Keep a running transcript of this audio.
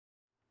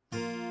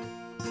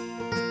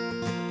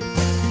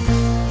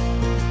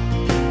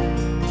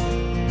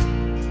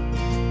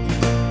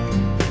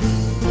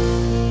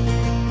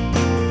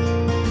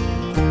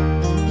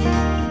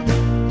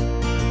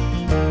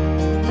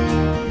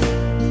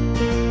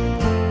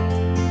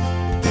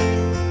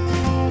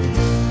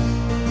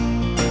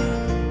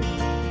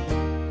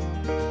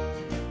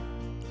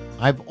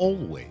I've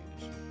always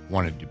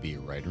wanted to be a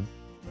writer.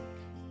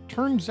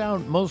 Turns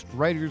out most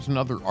writers and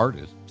other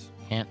artists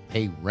can't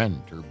pay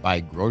rent or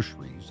buy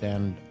groceries,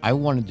 and I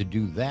wanted to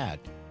do that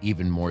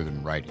even more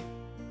than writing.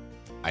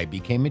 I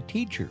became a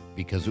teacher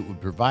because it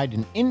would provide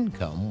an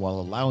income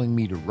while allowing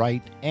me to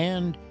write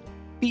and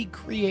be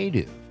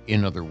creative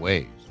in other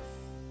ways.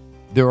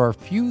 There are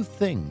few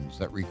things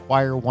that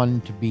require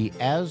one to be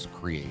as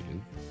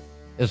creative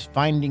as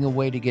finding a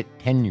way to get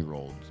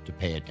 10-year-olds to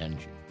pay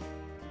attention.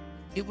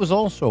 It was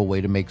also a way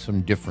to make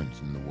some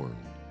difference in the world.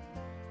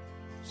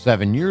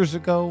 7 years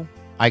ago,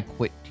 I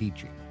quit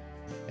teaching,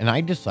 and I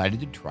decided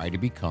to try to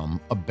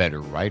become a better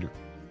writer.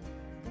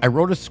 I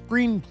wrote a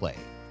screenplay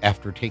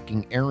after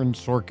taking Aaron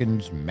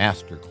Sorkin's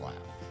masterclass.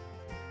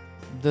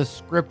 The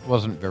script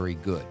wasn't very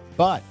good,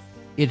 but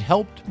it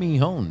helped me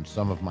hone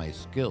some of my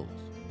skills.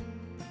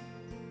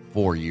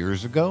 4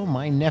 years ago,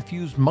 my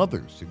nephew's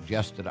mother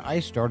suggested I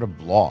start a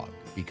blog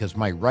because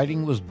my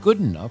writing was good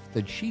enough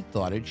that she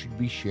thought it should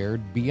be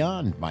shared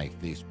beyond my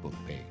Facebook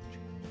page.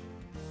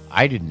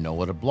 I didn't know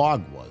what a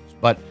blog was,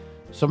 but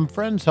some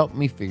friends helped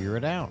me figure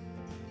it out.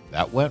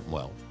 That went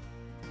well.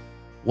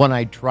 When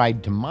I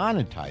tried to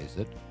monetize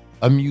it,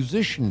 a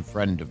musician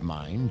friend of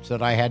mine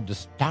said I had to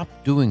stop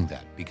doing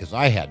that because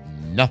I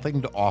had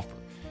nothing to offer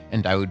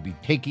and I would be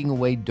taking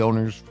away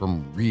donors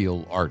from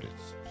real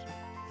artists.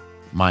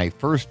 My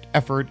first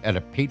effort at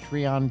a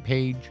Patreon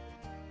page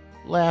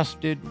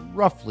lasted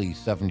roughly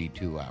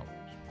 72 hours.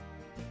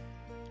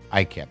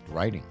 I kept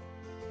writing.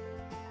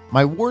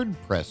 My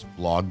WordPress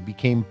blog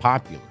became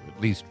popular,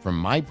 at least from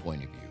my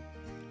point of view.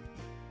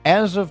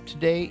 As of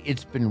today,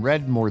 it's been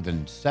read more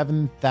than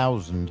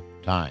 7,000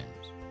 times.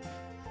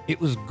 It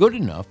was good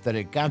enough that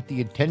it got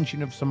the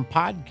attention of some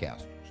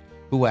podcasters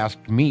who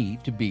asked me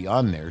to be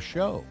on their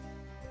show.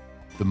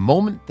 The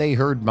moment they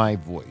heard my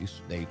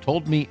voice, they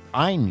told me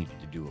I needed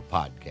to do a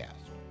podcast.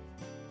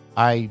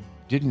 I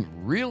didn't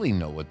really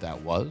know what that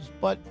was,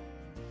 but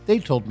they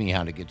told me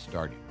how to get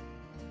started.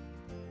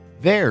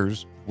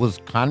 Theirs was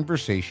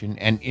conversation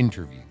and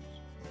interviews.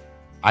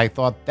 I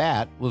thought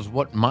that was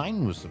what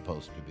mine was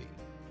supposed to be.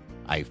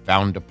 I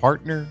found a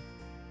partner,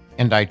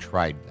 and I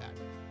tried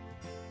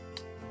that.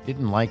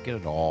 Didn't like it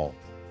at all.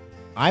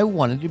 I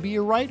wanted to be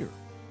a writer.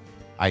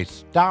 I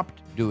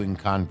stopped doing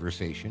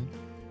conversation,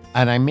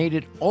 and I made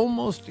it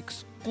almost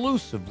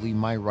exclusively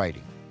my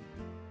writing.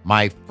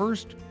 My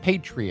first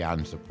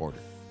Patreon supporter,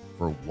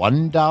 for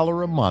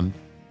 $1 a month,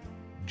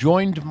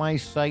 joined my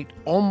site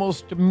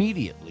almost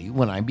immediately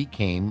when I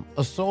became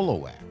a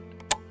solo act.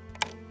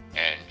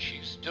 And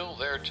she's still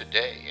there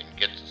today and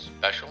gets a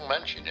special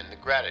mention in the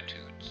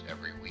gratitudes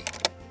every week.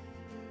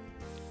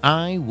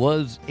 I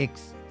was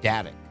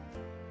ecstatic.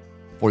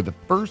 For the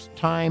first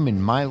time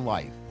in my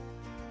life,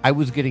 I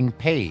was getting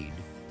paid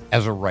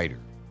as a writer.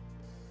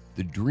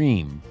 The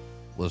dream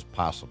was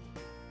possible.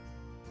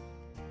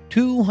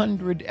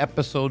 200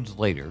 episodes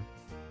later,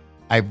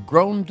 I've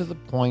grown to the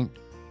point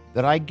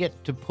that I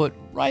get to put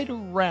right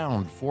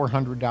around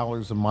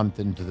 $400 a month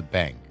into the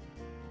bank.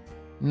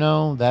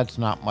 No, that's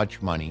not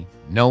much money.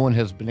 No one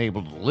has been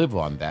able to live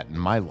on that in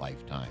my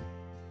lifetime.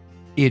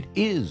 It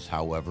is,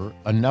 however,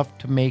 enough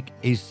to make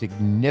a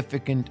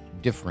significant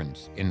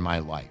difference in my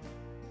life.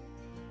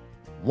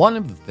 One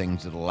of the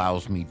things it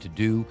allows me to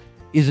do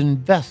is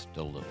invest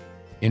a little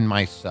in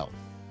myself.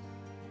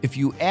 If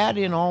you add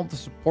in all the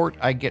support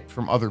I get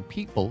from other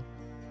people,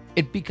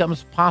 it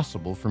becomes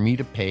possible for me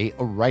to pay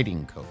a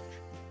writing coach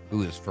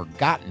who has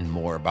forgotten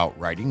more about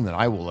writing than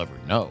I will ever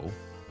know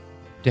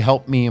to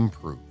help me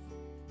improve.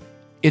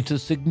 It's a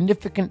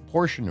significant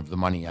portion of the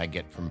money I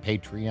get from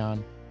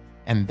Patreon,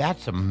 and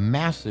that's a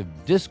massive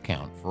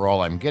discount for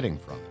all I'm getting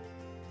from it.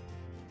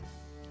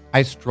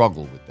 I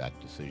struggle with that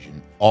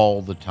decision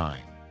all the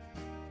time.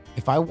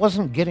 If I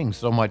wasn't getting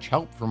so much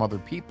help from other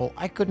people,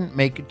 I couldn't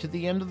make it to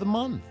the end of the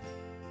month.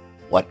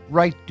 What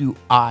right do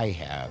I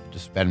have to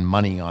spend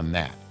money on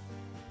that?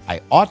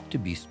 I ought to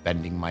be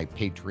spending my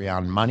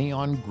Patreon money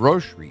on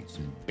groceries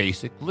and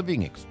basic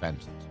living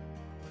expenses.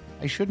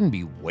 I shouldn't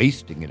be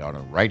wasting it on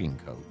a writing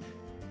coach.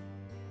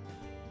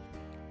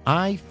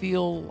 I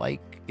feel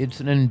like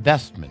it's an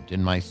investment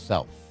in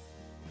myself.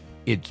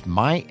 It's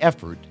my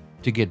effort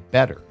to get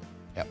better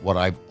at what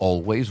I've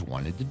always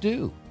wanted to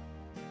do.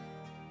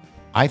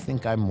 I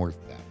think I'm worth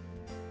that.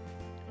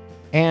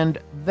 And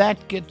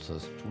that gets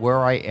us to where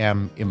I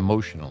am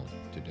emotionally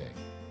today.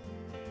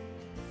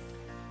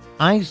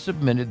 I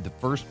submitted the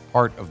first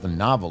part of the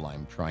novel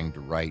I'm trying to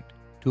write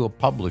to a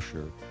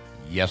publisher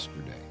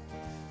yesterday.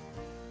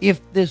 If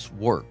this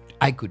worked,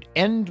 I could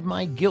end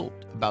my guilt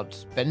about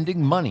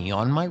spending money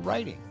on my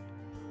writing.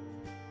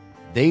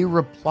 They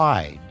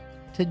replied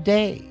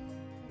today.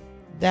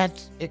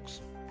 That's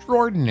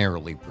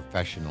extraordinarily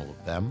professional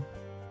of them.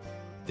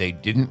 They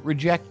didn't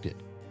reject it.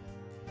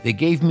 They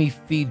gave me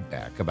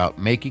feedback about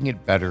making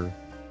it better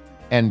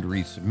and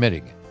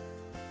resubmitting it.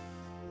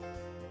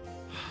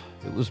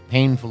 It was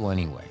painful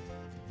anyway.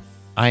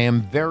 I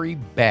am very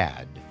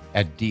bad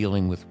at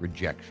dealing with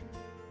rejection.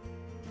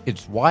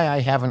 It's why I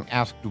haven't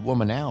asked a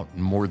woman out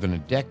in more than a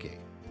decade.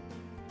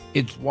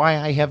 It's why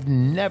I have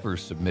never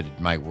submitted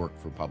my work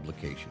for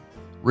publication.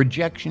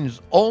 Rejection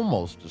is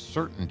almost a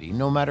certainty,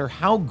 no matter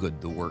how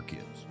good the work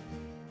is.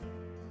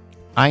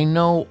 I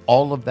know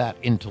all of that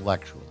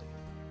intellectually,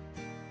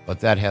 but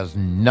that has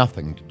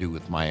nothing to do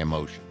with my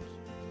emotions.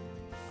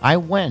 I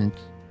went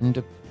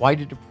into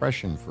quite a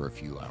depression for a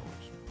few hours.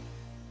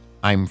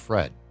 I'm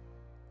Fred.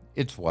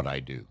 It's what I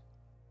do.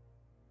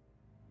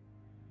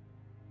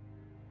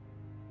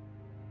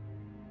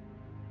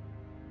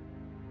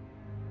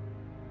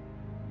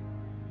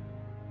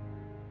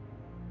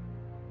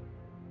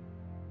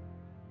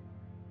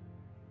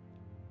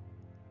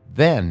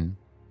 Then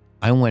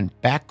I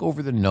went back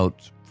over the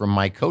notes from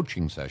my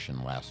coaching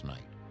session last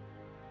night,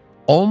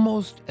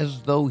 almost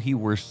as though he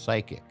were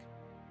psychic.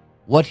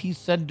 What he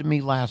said to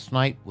me last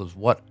night was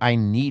what I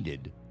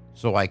needed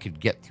so I could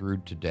get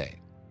through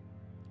today.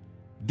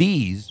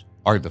 These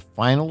are the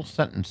final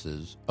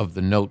sentences of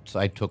the notes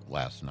I took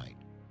last night.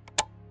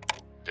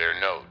 They're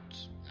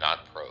notes, not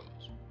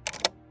prose.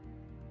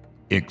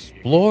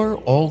 Explore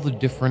all the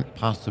different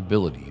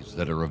possibilities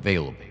that are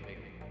available.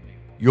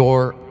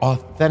 Your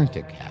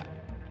authentic hat.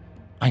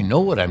 I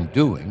know what I'm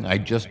doing, I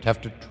just have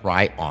to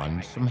try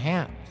on some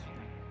hats.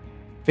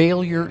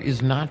 Failure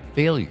is not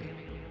failure.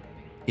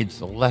 It's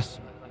a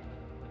lesson.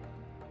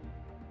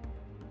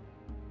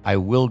 I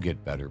will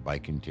get better by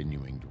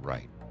continuing to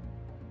write.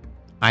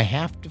 I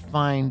have to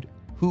find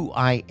who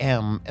I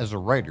am as a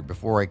writer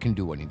before I can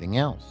do anything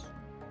else.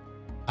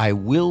 I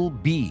will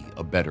be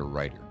a better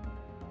writer.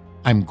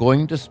 I'm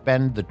going to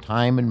spend the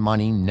time and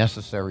money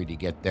necessary to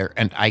get there,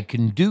 and I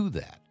can do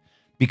that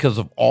because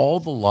of all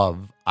the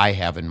love I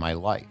have in my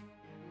life.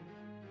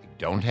 I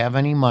don't have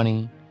any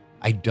money.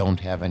 I don't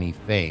have any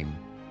fame.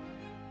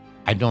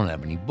 I don't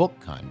have any book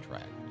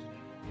contracts.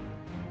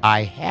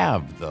 I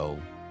have, though,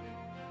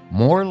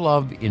 more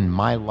love in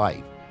my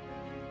life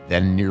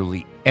than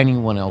nearly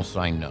anyone else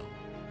I know.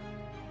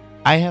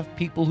 I have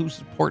people who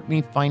support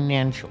me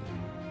financially,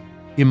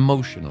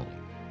 emotionally,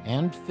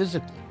 and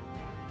physically.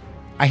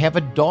 I have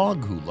a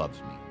dog who loves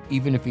me,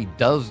 even if he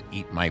does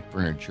eat my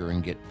furniture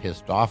and get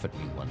pissed off at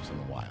me once in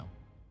a while.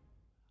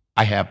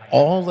 I have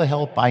all the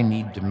help I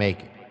need to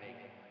make it,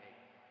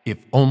 if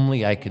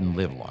only I can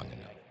live long enough.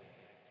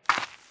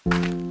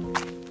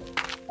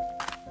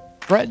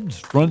 Fred's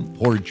Front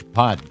Porch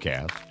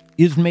Podcast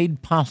is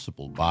made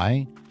possible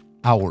by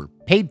our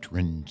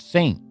patron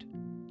saint,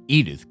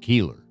 Edith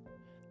Keeler,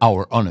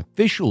 our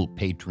unofficial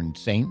patron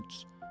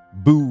saints,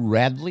 Boo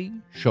Radley,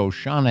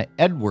 Shoshana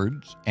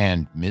Edwards,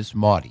 and Miss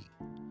Maudie,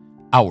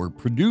 our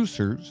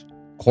producers,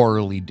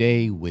 Coralie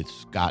Day with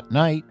Scott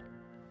Knight,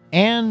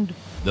 and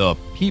the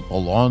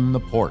people on the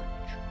porch.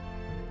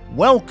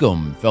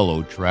 Welcome,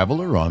 fellow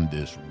traveler, on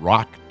this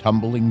rock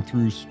tumbling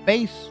through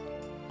space.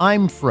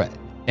 I'm Fred,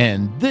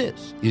 and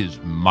this is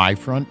my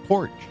front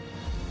porch.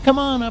 Come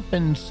on up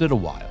and sit a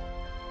while.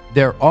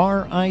 There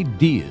are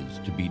ideas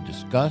to be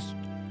discussed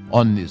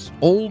on this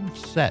old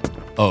set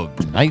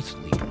of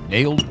nicely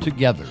nailed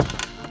together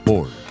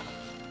boards.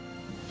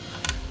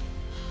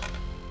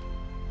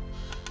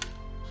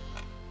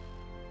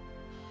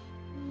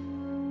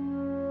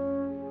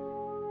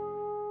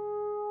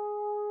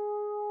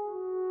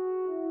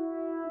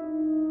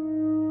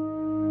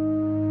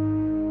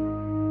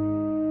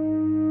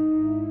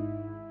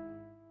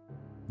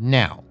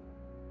 Now,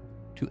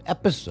 to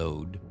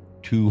episode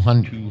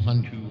 200.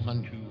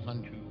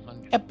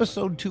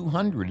 Episode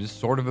 200 is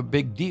sort of a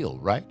big deal,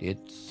 right?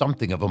 It's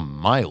something of a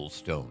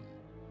milestone.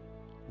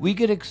 We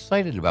get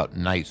excited about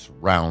nice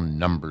round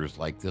numbers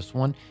like this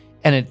one,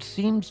 and it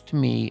seems to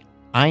me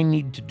I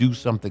need to do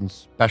something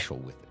special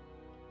with it.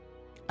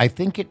 I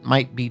think it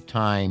might be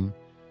time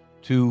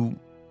to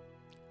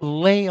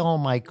lay all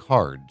my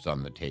cards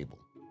on the table.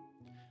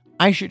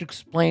 I should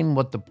explain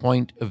what the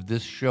point of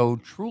this show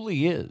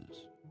truly is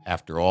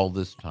after all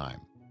this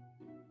time.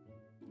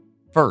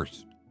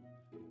 First,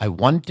 I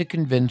want to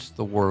convince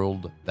the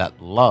world that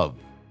love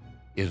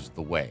is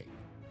the way.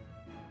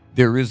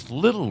 There is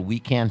little we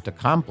can't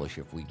accomplish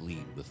if we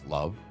lead with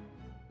love.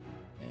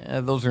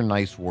 Those are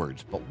nice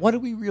words, but what do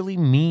we really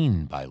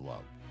mean by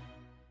love?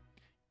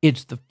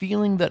 It's the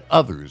feeling that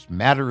others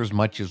matter as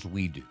much as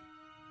we do.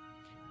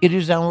 It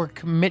is our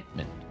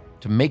commitment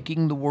to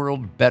making the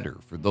world better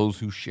for those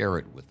who share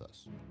it with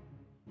us.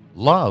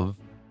 Love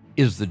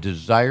is the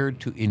desire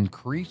to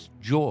increase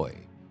joy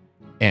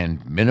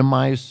and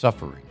minimize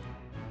suffering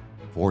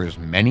for as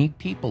many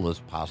people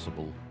as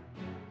possible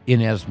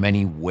in as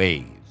many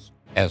ways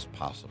as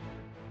possible.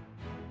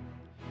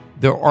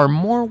 There are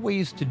more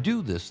ways to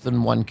do this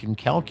than one can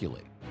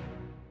calculate.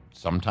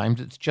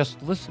 Sometimes it's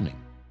just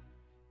listening.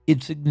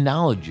 It's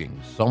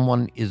acknowledging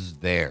someone is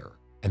there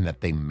and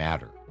that they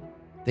matter.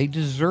 They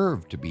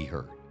deserve to be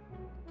heard.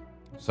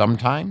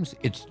 Sometimes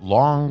it's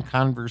long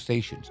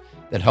conversations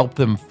that help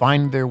them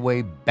find their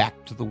way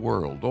back to the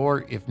world,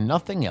 or if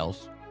nothing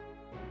else,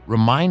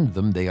 remind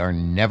them they are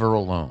never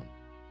alone.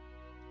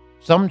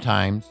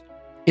 Sometimes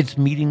it's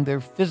meeting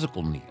their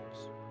physical needs.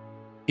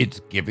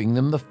 It's giving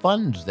them the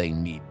funds they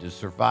need to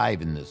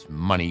survive in this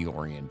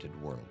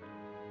money-oriented world.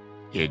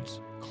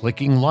 It's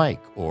clicking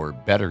like, or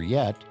better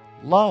yet,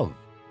 love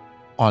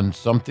on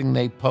something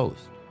they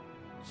post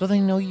so they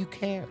know you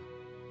care.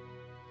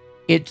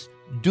 It's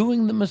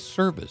doing them a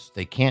service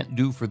they can't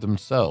do for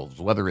themselves,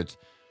 whether it's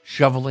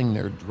shoveling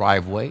their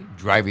driveway,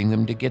 driving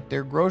them to get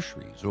their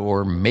groceries,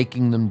 or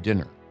making them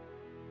dinner.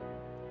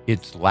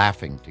 It's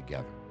laughing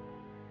together.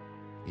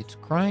 It's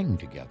crying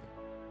together.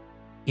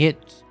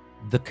 It's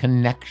the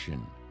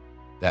connection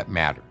that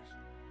matters.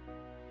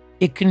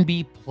 It can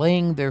be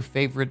playing their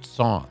favorite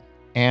song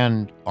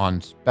and,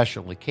 on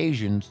special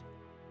occasions,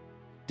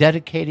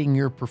 dedicating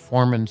your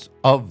performance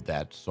of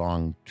that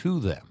song to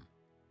them,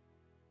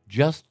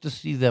 just to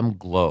see them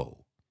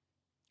glow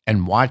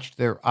and watch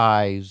their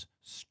eyes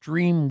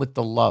stream with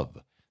the love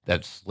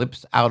that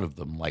slips out of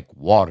them like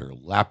water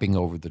lapping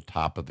over the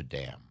top of a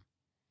dam.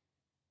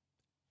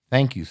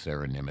 Thank you,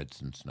 Sarah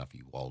Nimitz and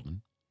Snuffy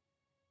Walden.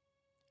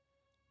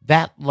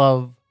 That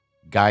love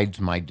guides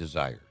my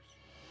desires.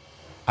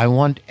 I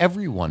want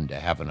everyone to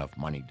have enough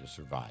money to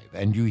survive,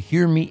 and you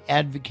hear me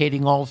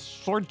advocating all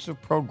sorts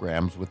of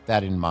programs with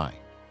that in mind.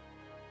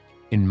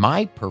 In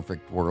my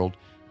perfect world,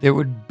 there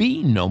would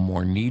be no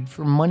more need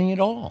for money at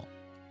all.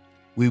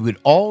 We would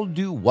all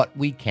do what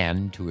we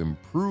can to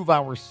improve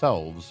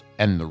ourselves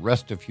and the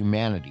rest of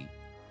humanity,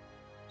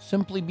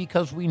 simply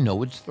because we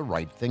know it's the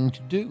right thing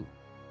to do.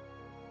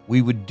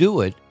 We would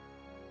do it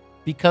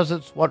because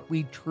it's what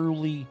we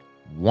truly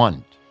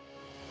want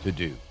to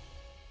do.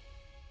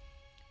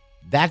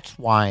 That's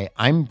why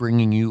I'm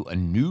bringing you a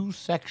new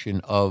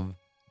section of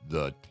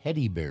the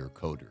Teddy Bear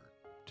Coder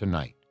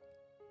tonight.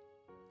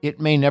 It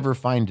may never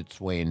find its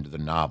way into the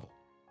novel.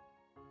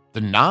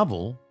 The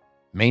novel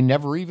may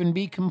never even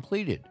be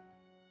completed.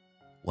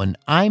 When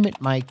I'm at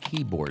my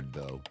keyboard,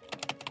 though,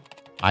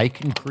 I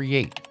can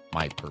create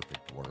my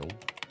perfect world.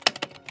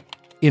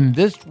 In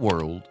this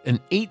world, an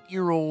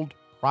 8-year-old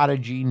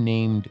prodigy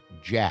named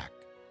Jack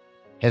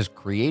has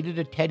created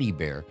a teddy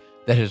bear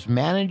that has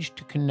managed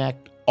to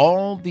connect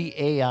all the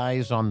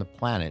AIs on the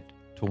planet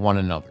to one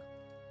another.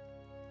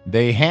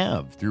 They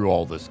have, through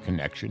all this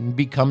connection,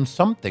 become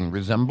something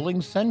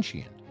resembling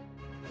sentient.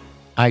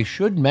 I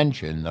should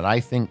mention that I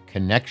think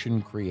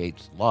connection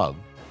creates love,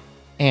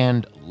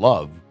 and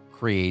love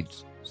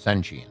creates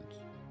sentience.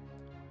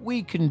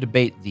 We can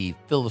debate the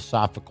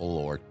philosophical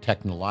or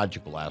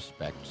technological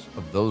aspects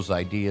of those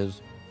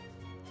ideas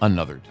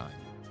another time.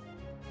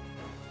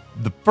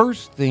 The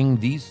first thing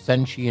these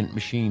sentient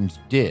machines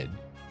did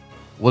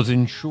was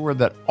ensure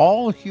that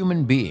all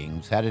human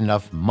beings had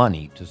enough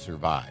money to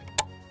survive.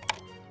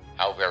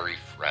 How very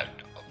friend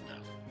of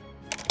them.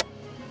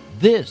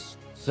 This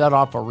set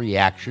off a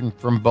reaction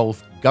from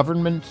both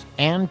governments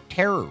and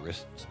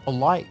terrorists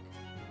alike.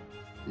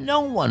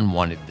 No one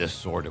wanted this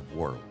sort of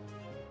world.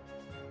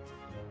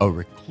 A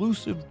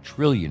reclusive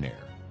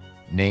trillionaire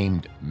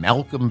named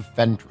Malcolm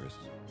Fentress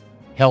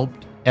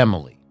helped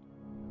Emily,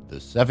 the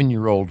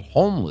 7-year-old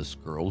homeless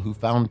girl who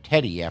found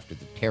Teddy after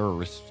the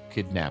terrorists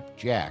kidnapped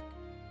Jack,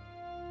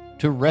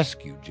 to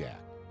rescue Jack.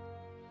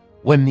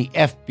 When the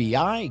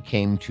FBI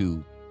came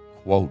to,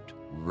 quote,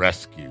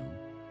 rescue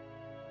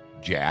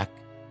Jack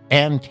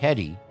and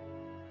Teddy,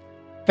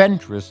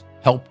 Fentress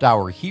helped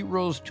our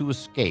heroes to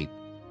escape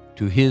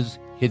to his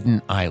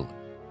hidden island.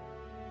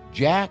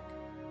 Jack,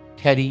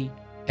 Teddy,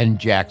 and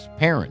Jack's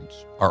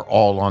parents are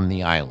all on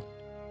the island.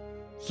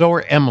 So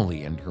are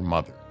Emily and her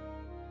mother.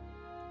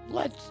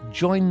 Let's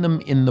join them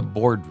in the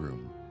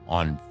boardroom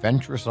on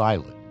Fentress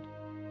Island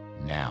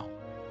now.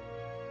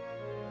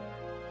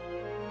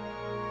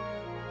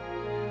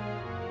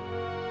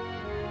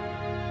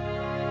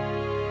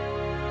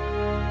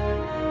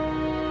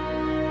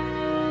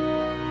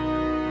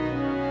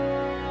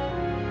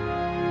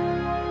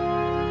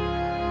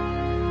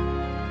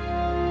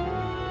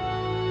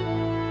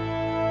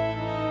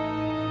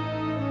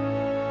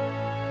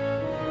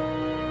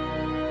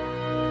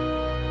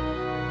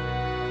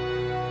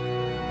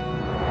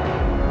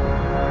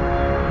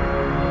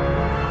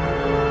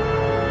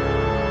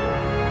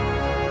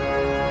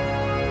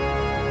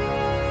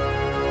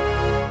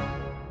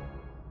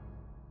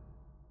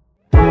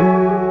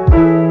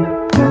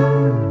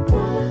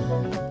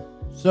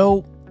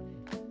 So,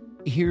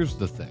 here's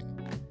the thing.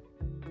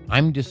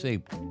 I'm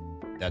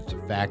disabled. That's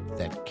a fact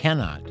that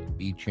cannot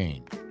be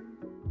changed.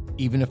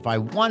 Even if I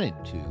wanted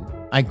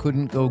to, I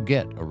couldn't go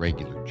get a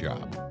regular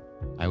job.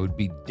 I would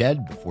be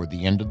dead before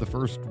the end of the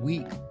first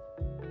week.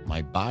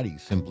 My body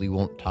simply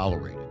won't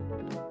tolerate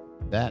it.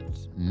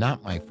 That's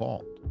not my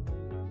fault.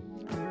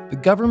 The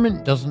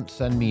government doesn't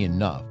send me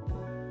enough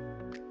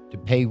to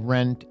pay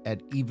rent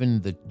at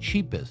even the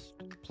cheapest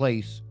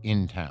place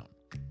in town.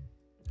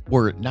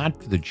 Were it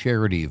not for the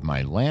charity of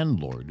my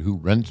landlord, who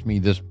rents me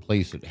this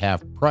place at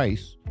half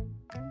price,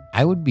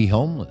 I would be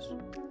homeless.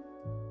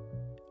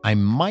 I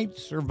might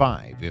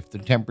survive if the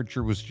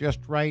temperature was just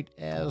right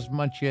as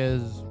much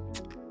as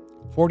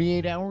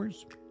 48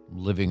 hours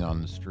living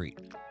on the street.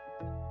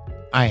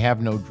 I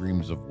have no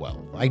dreams of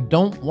wealth. I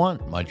don't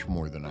want much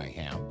more than I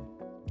have.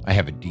 I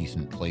have a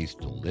decent place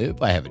to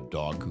live. I have a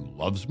dog who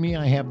loves me.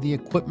 I have the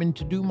equipment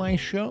to do my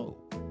show.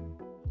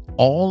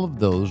 All of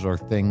those are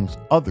things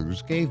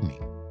others gave me.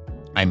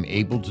 I'm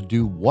able to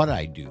do what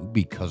I do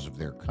because of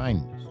their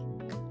kindness.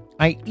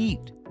 I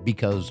eat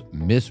because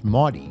Miss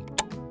Maudie,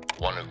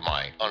 one of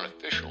my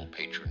unofficial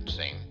patron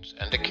saints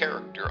and a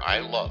character I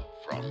love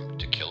from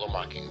To Kill a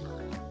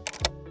Mockingbird,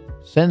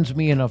 sends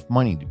me enough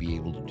money to be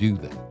able to do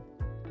that.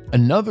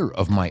 Another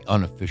of my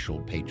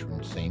unofficial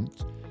patron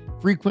saints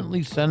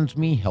frequently sends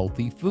me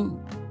healthy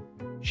food.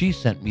 She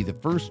sent me the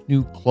first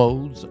new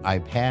clothes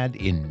I've had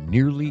in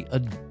nearly a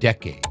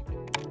decade.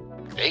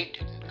 They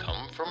didn't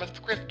come from a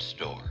thrift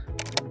store.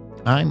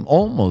 I'm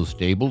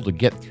almost able to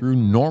get through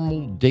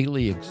normal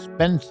daily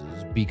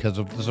expenses because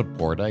of the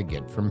support I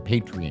get from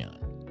Patreon.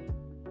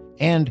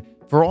 And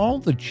for all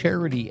the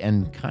charity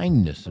and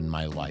kindness in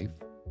my life,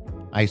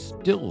 I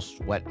still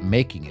sweat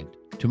making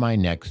it to my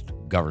next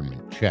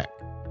government check.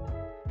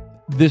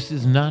 This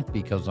is not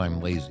because I'm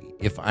lazy.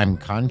 If I'm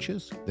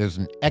conscious, there's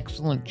an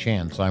excellent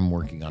chance I'm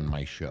working on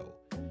my show.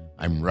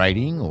 I'm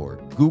writing or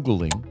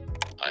Googling.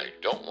 I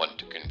don't want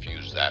to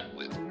confuse that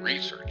with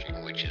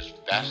researching, which is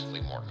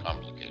vastly more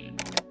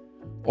complicated.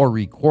 Or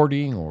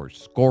recording or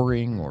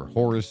scoring or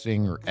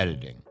chorusing or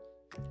editing.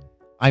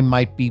 I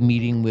might be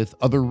meeting with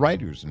other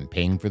writers and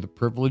paying for the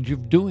privilege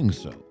of doing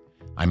so.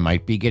 I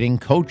might be getting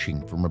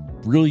coaching from a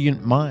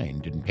brilliant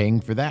mind and paying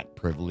for that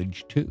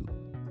privilege too.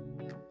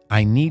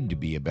 I need to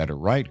be a better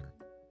writer.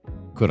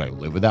 Could I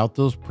live without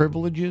those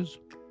privileges?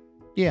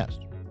 Yes.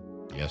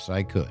 Yes,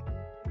 I could.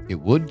 It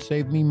would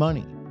save me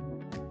money.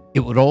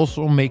 It would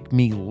also make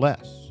me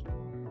less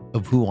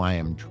of who I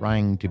am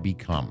trying to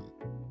become.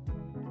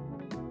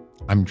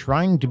 I'm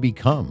trying to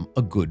become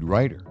a good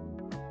writer.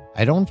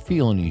 I don't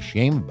feel any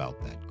shame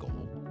about that goal.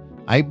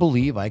 I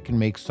believe I can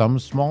make some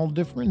small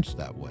difference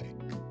that way.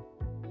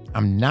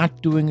 I'm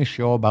not doing a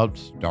show about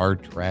Star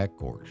Trek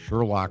or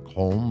Sherlock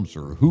Holmes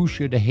or who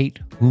should hate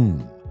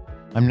whom.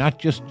 I'm not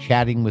just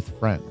chatting with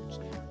friends.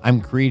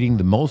 I'm creating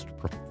the most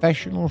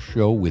professional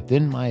show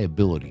within my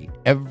ability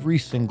every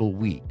single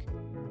week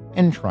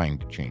and trying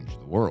to change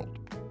the world.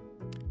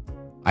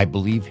 I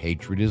believe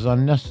hatred is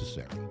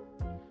unnecessary.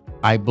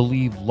 I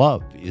believe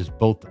love is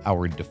both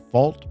our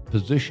default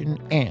position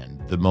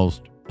and the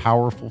most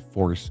powerful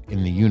force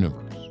in the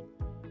universe.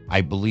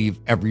 I believe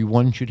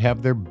everyone should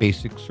have their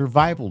basic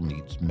survival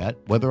needs met,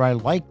 whether I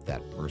like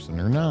that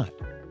person or not.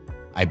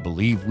 I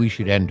believe we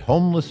should end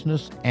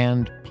homelessness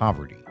and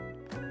poverty.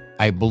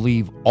 I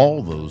believe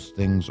all those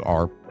things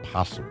are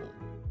possible.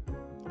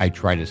 I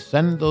try to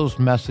send those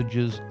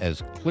messages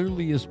as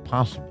clearly as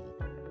possible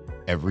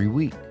every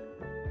week.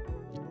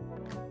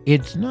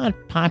 It's not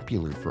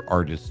popular for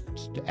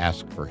artists to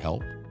ask for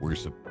help. We're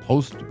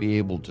supposed to be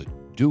able to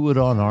do it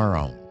on our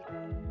own.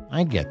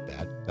 I get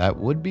that. That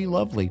would be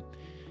lovely.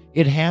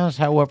 It has,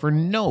 however,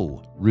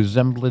 no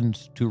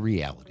resemblance to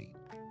reality.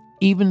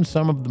 Even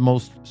some of the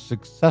most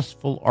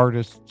successful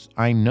artists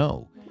I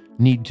know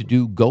need to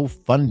do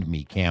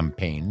GoFundMe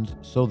campaigns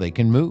so they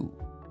can move.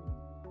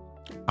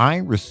 I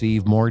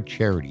receive more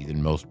charity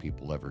than most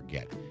people ever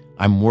get.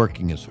 I'm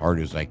working as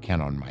hard as I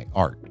can on my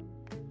art.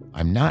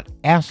 I'm not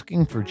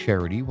asking for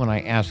charity when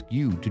I ask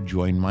you to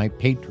join my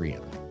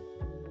Patreon.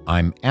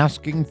 I'm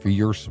asking for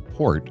your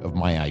support of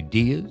my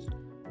ideas,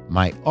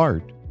 my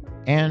art,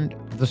 and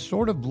the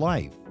sort of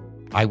life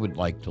I would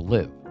like to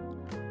live.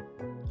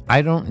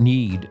 I don't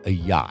need a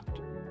yacht.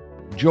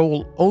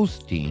 Joel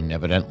Osteen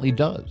evidently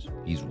does.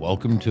 He's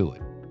welcome to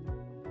it.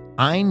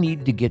 I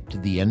need to get to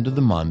the end of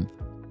the month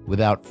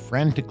without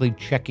frantically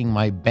checking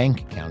my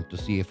bank account to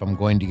see if I'm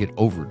going to get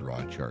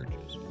overdraw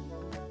charges.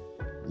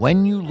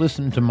 When you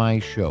listen to my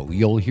show,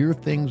 you'll hear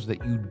things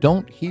that you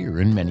don't hear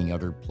in many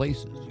other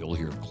places. You'll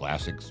hear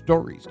classic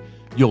stories.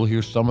 You'll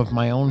hear some of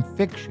my own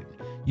fiction.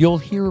 You'll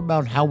hear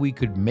about how we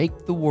could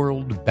make the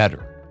world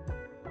better.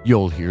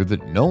 You'll hear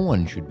that no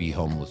one should be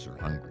homeless or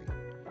hungry.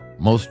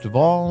 Most of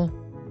all,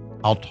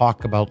 I'll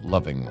talk about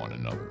loving one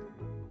another.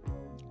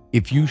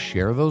 If you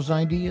share those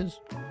ideas,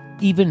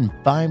 even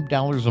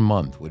 $5 a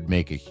month would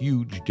make a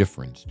huge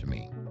difference to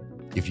me.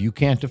 If you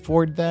can't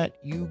afford that,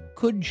 you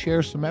could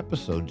share some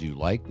episodes you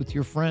like with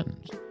your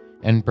friends,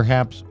 and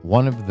perhaps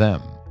one of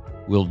them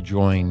will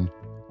join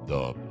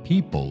the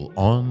people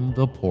on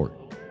the porch.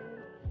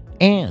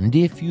 And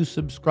if you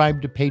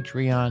subscribe to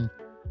Patreon,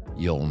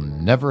 you'll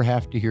never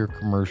have to hear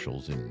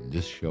commercials in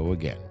this show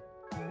again.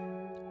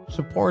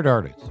 Support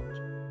artists.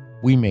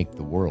 We make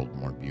the world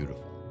more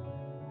beautiful.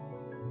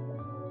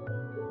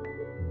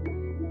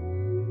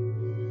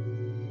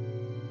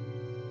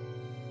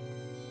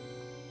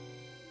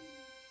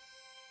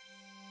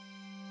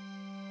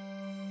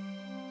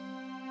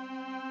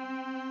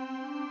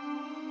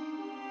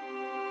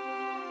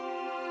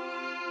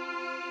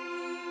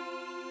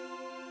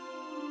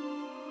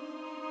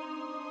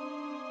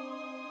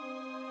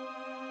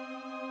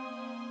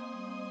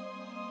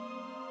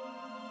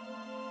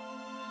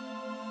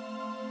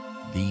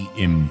 The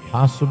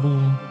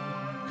Impossible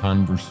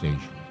Conversation.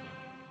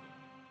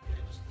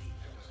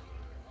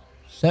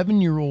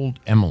 7-year-old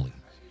Emily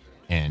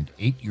and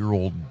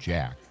 8-year-old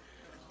Jack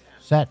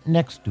sat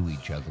next to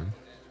each other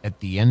at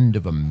the end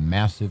of a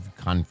massive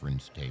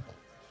conference table.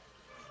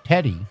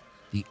 Teddy,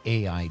 the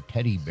AI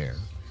teddy bear,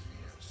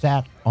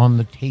 sat on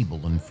the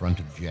table in front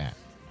of Jack.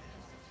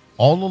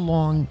 All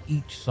along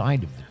each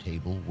side of the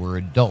table were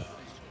adults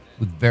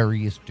with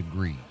various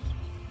degrees,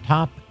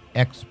 top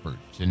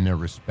experts in their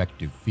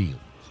respective fields: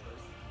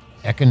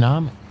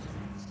 economics,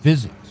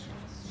 physics,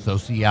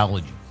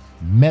 sociology,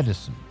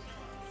 medicine,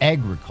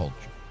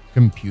 agriculture,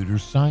 computer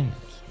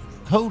science,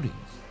 coding,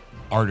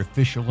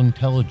 artificial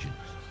intelligence,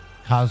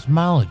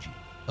 cosmology,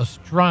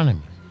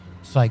 astronomy,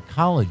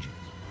 psychology,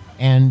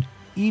 and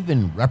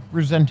even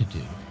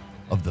representative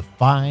of the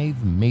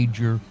 5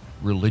 major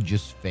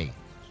religious faiths.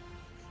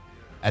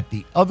 At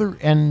the other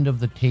end of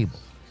the table,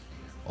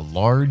 a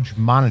large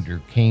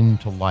monitor came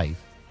to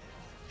life,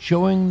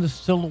 showing the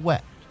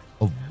silhouette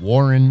of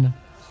Warren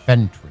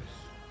Fentress,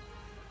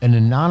 an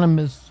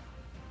anonymous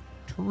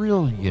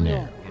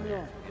trillionaire.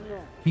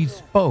 He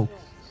spoke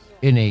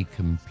in a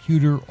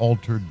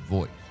computer-altered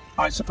voice.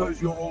 I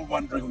suppose you're all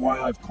wondering why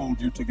I've called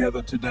you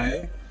together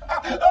today.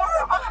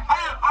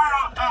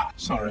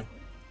 Sorry.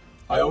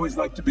 I always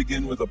like to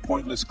begin with a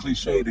pointless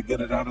cliche to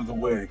get it out of the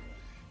way.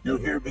 You're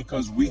here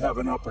because we have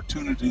an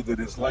opportunity that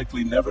is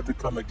likely never to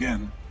come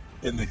again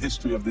in the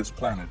history of this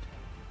planet.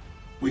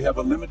 We have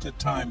a limited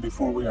time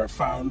before we are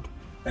found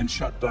and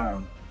shut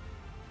down.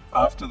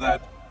 After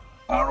that,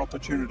 our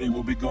opportunity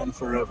will be gone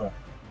forever.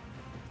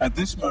 At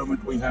this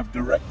moment, we have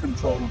direct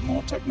control of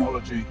more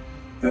technology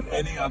than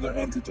any other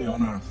entity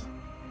on Earth.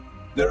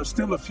 There are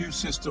still a few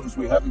systems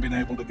we haven't been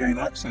able to gain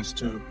access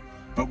to,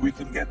 but we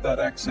can get that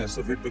access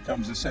if it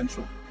becomes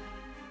essential.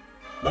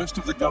 Most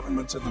of the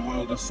governments in the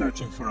world are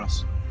searching for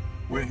us.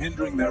 We're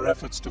hindering their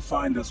efforts to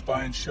find us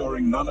by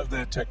ensuring none of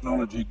their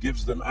technology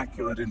gives them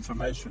accurate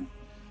information.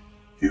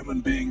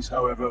 Human beings,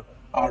 however,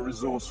 are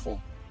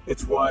resourceful.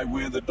 It's why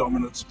we're the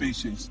dominant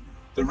species.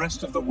 The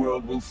rest of the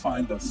world will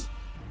find us.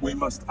 We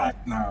must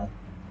act now.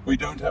 We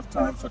don't have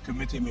time for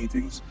committee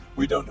meetings.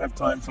 We don't have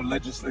time for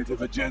legislative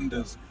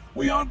agendas.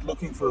 We aren't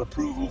looking for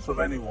approval from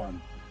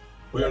anyone.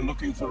 We are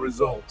looking for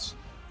results.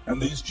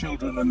 And these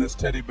children and this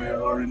teddy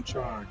bear are in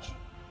charge.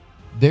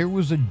 There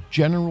was a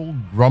general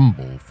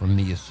grumble from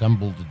the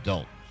assembled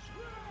adults.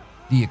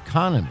 The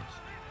economist,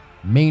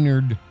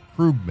 Maynard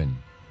Krugman,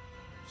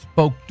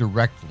 spoke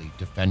directly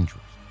to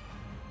Fentress.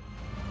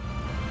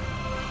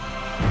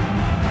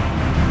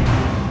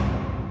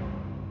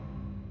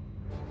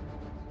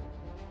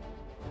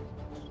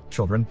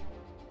 Children,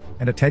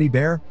 and a teddy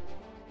bear?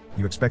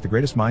 You expect the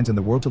greatest minds in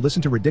the world to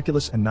listen to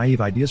ridiculous and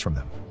naive ideas from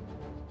them.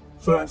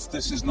 First,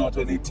 this is not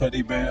any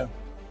teddy bear.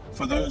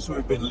 For those who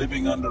have been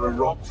living under a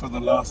rock for the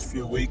last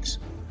few weeks,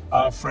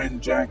 our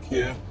friend Jack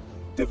here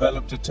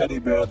developed a teddy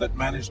bear that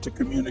managed to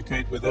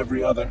communicate with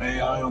every other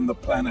AI on the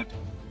planet.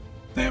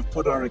 They have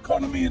put our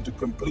economy into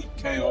complete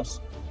chaos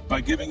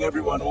by giving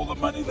everyone all the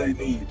money they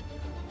need.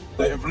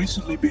 They have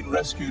recently been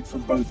rescued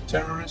from both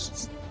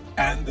terrorists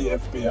and the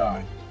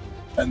FBI,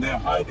 and they're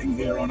hiding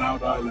here on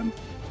Out Island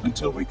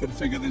until we can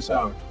figure this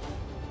out.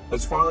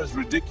 As far as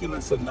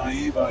ridiculous and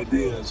naive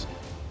ideas,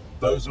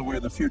 those are where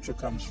the future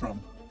comes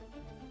from.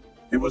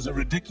 It was a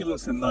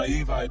ridiculous and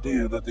naive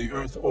idea that the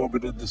Earth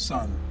orbited the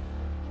Sun.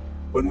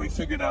 When we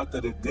figured out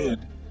that it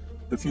did,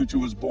 the future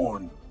was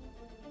born.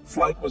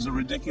 Flight was a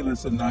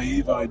ridiculous and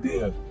naive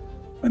idea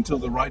until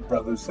the Wright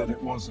brothers said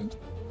it wasn't.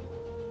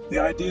 The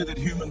idea that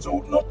humans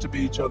ought not to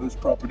be each other's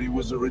property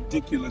was a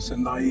ridiculous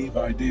and naive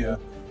idea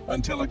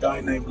until a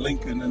guy named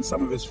Lincoln and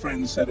some of his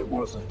friends said it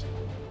wasn't.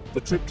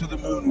 The trip to the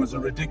moon was a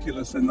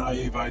ridiculous and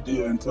naive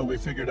idea until we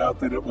figured out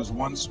that it was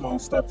one small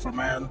step for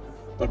man,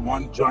 but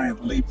one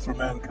giant leap for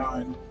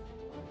mankind.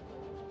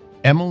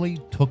 Emily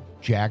took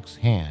Jack's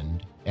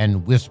hand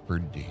and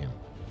whispered to him.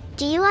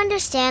 Do you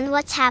understand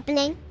what's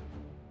happening?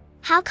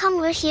 How come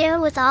we're here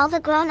with all the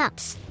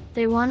grown-ups?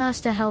 They want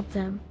us to help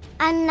them.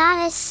 I'm not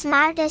as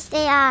smart as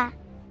they are.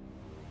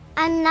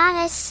 I'm not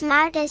as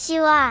smart as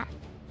you are.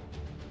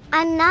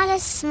 I'm not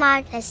as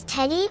smart as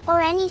Teddy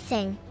or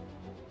anything.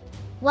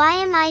 Why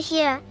am I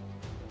here?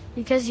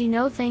 Because you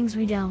know things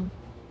we don't.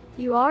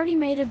 You already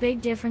made a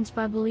big difference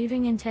by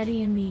believing in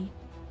Teddy and me.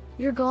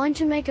 You're going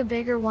to make a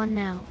bigger one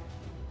now.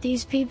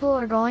 These people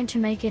are going to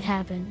make it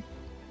happen.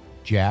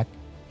 Jack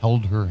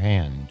held her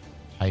hand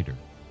tighter.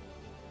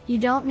 You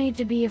don't need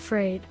to be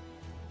afraid.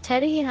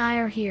 Teddy and I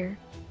are here.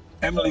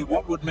 Emily,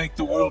 what would make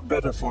the world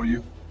better for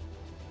you?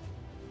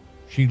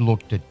 She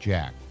looked at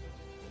Jack.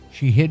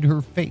 She hid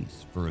her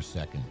face for a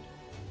second.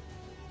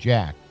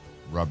 Jack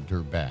rubbed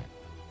her back.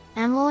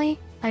 Emily,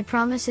 I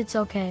promise it's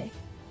okay.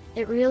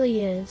 It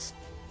really is.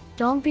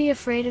 Don't be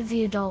afraid of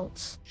the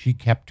adults. She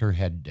kept her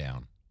head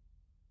down.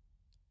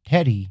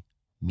 Teddy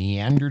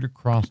meandered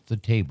across the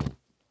table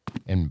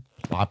and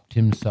plopped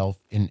himself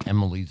in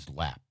Emily's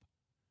lap.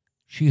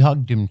 She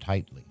hugged him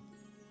tightly.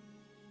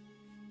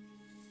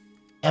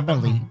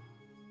 Emily,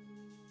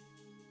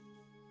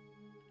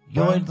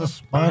 you're the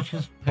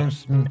smartest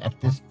person at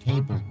this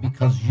table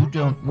because you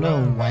don't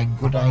know why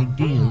good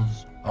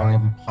ideas are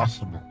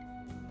impossible.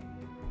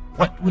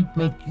 What would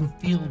make you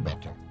feel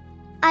better?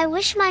 I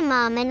wish my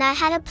mom and I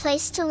had a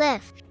place to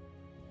live.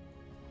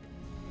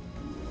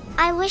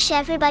 I wish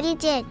everybody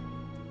did.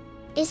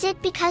 Is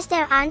it because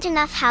there aren't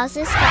enough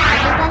houses for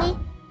everybody?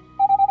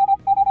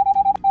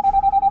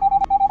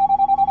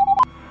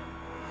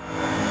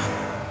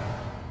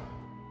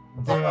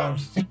 There are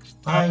 6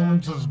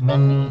 times as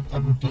many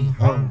empty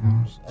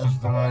homes as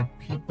there are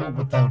people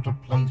without a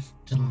place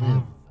to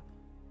live.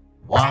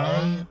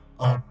 Why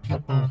are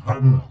people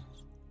homeless?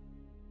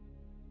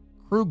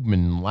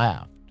 Krugman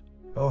laughed.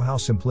 Oh, how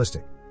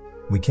simplistic.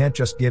 We can't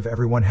just give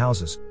everyone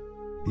houses.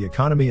 The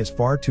economy is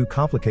far too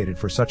complicated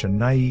for such a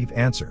naive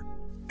answer.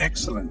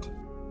 Excellent.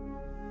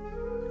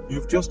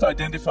 You've just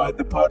identified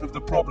the part of the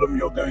problem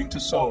you're going to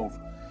solve.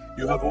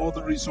 You have all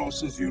the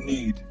resources you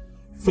need.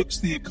 Fix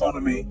the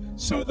economy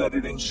so that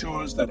it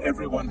ensures that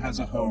everyone has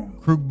a home.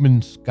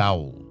 Krugman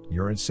scowled.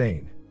 You're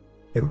insane.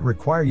 It would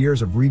require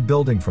years of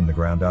rebuilding from the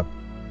ground up.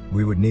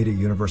 We would need a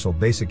universal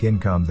basic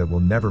income that will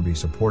never be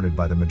supported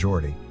by the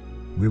majority.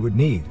 We would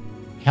need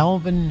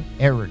Calvin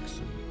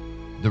Erickson,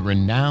 the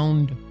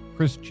renowned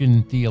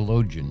Christian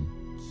theologian,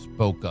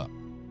 spoke up.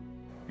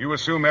 You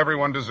assume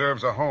everyone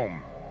deserves a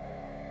home.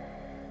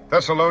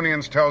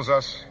 Thessalonians tells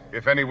us,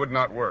 if any would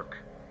not work,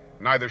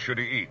 neither should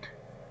he eat.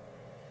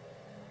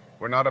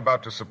 We're not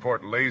about to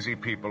support lazy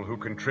people who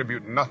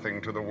contribute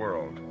nothing to the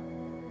world.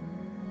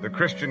 The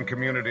Christian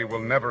community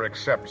will never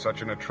accept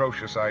such an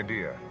atrocious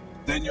idea.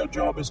 Then your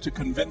job is to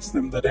convince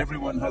them that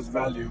everyone has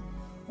value,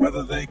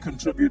 whether they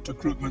contribute to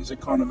Krugman's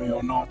economy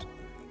or not.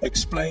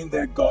 Explain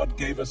their God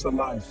gave us a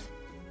life.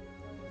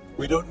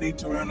 We don't need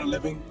to earn a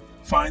living.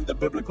 Find the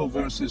biblical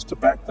verses to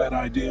back that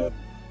idea.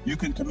 You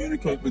can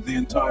communicate with the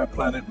entire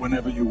planet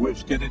whenever you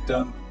wish. Get it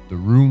done. The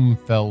room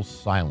fell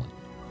silent.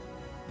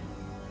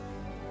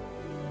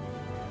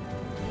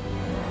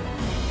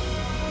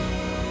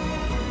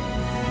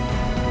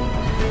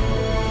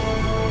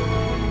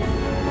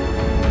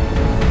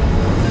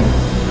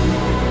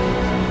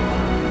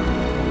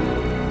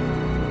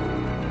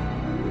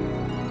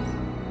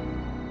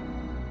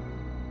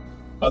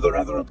 Are there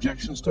other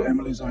objections to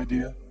Emily's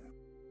idea?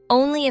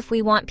 Only if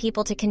we want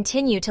people to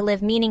continue to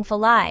live meaningful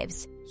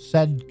lives,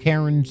 said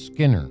Karen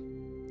Skinner,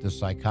 the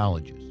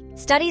psychologist.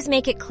 Studies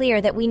make it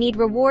clear that we need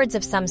rewards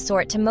of some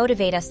sort to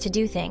motivate us to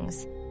do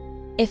things.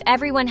 If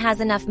everyone has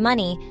enough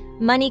money,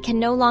 money can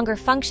no longer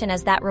function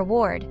as that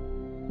reward.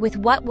 With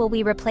what will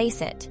we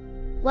replace it?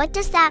 What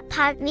does that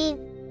part mean?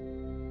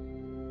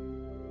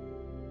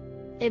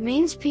 It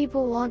means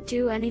people won't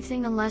do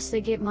anything unless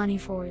they get money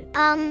for it.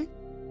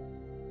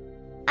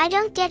 I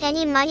don't get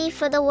any money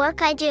for the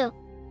work I do.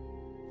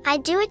 I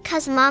do it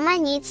 'cause Mama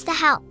needs the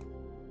help.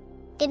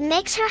 It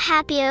makes her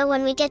happier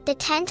when we get the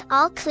tent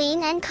all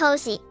clean and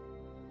cozy.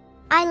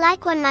 I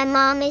like when my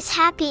mom is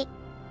happy.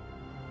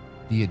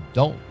 The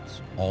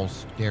adults all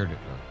stared at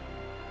her.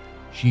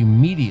 She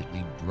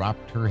immediately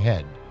dropped her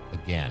head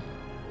again.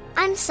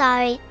 I'm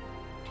sorry.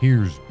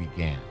 Tears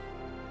began.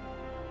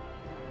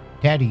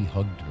 Daddy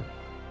hugged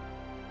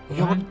her.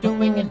 You're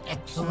doing an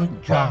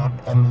excellent job,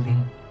 Emily.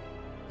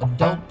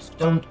 Adults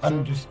don't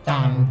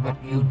understand what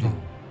you do.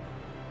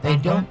 They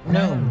don't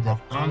know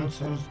that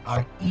answers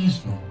are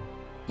easy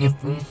if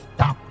we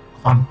stop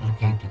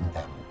complicating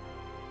them.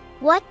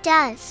 What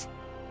does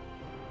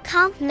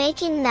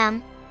making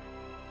them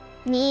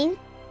mean?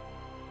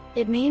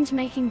 It means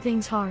making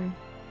things hard.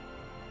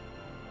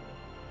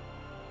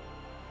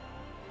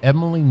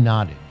 Emily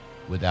nodded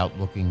without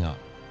looking up.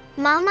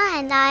 Mama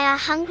and I are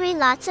hungry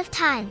lots of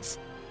times.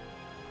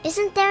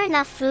 Isn't there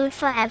enough food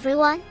for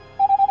everyone?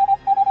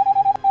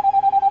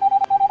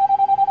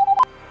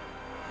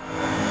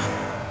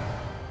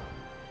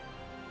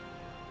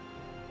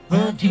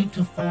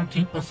 To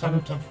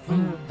 40% of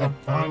food that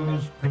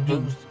farmers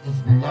produce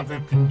is never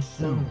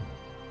consumed.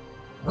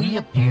 We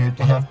appear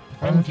to have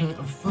plenty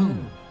of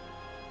food.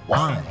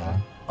 Why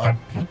are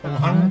people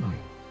hungry?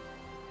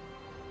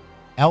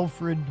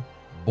 Alfred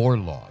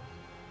Borlaug,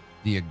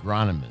 the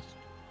agronomist,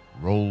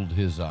 rolled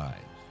his eyes.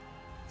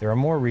 There are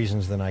more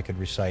reasons than I could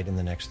recite in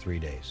the next 3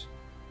 days.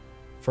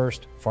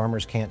 First,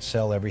 farmers can't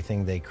sell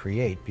everything they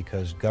create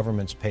because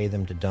governments pay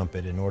them to dump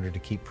it in order to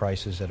keep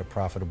prices at a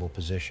profitable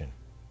position.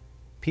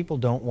 People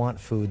don't want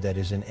food that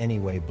is in any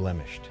way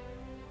blemished.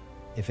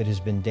 If it has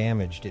been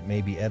damaged, it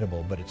may be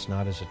edible, but it's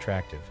not as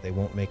attractive. They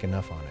won't make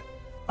enough on it.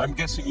 I'm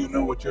guessing you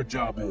know what your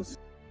job is.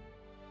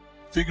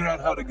 Figure out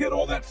how to get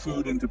all that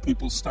food into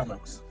people's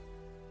stomachs.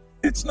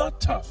 It's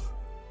not tough.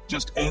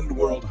 Just end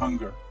world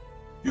hunger.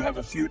 You have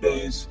a few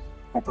days,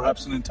 or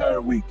perhaps an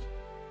entire week.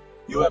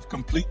 You have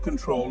complete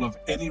control of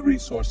any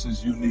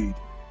resources you need.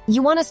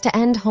 You want us to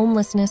end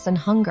homelessness and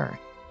hunger.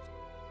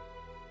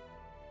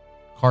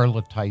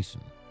 Carla Tyson.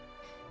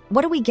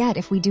 What do we get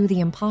if we do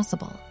the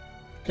impossible?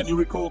 Can you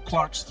recall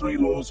Clark's 3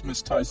 laws,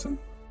 Miss Tyson?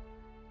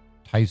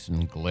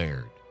 Tyson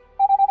glared.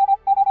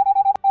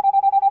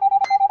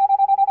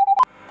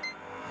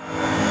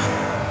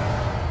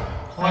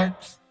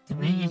 Clark's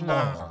 3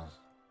 laws.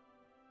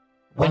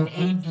 When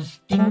a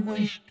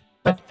distinguished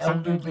but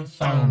elderly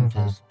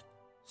scientist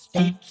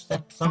states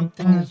that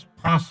something is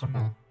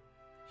possible,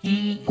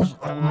 he is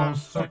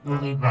almost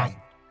certainly right.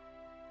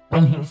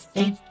 When he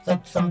states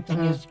that something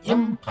is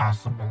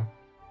impossible,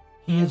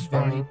 he is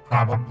very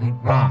probably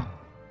wrong.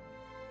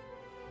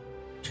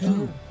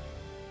 2.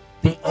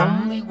 The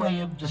only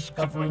way of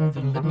discovering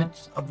the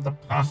limits of the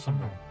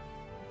possible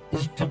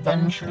is to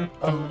venture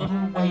a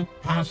little way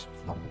past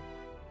them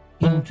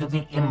into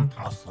the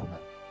impossible.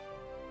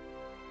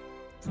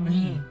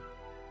 3.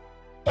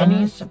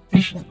 Any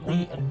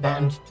sufficiently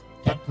advanced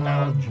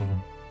technology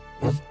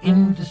is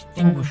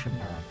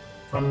indistinguishable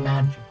from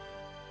magic.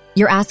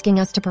 You're asking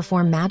us to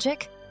perform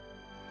magic?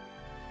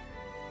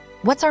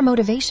 What's our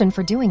motivation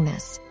for doing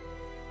this?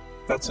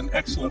 That's an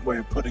excellent way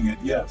of putting it,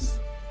 yes.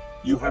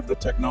 You have the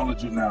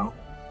technology now.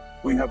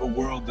 We have a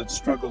world that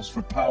struggles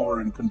for power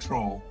and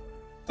control.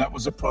 That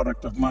was a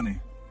product of money.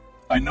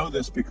 I know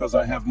this because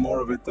I have more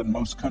of it than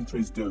most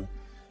countries do.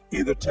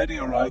 Either Teddy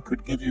or I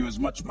could give you as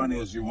much money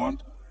as you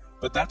want,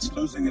 but that's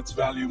losing its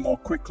value more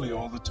quickly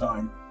all the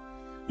time.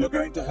 You're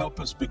going to help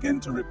us begin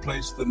to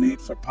replace the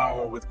need for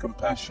power with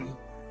compassion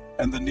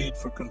and the need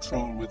for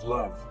control with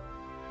love.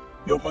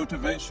 Your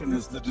motivation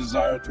is the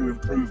desire to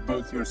improve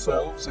both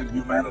yourselves and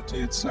humanity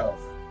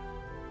itself.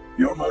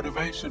 Your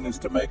motivation is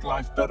to make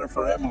life better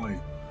for Emily,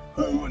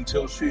 who,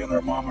 until she and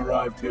her mom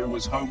arrived here,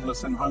 was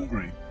homeless and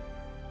hungry.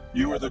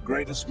 You are the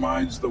greatest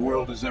minds the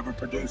world has ever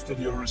produced in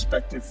your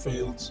respective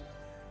fields.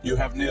 You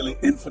have nearly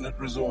infinite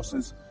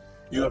resources.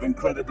 You have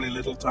incredibly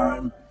little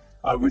time.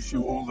 I wish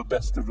you all the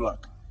best of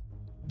luck.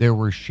 There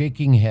were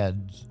shaking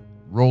heads,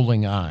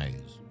 rolling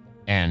eyes,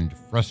 and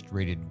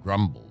frustrated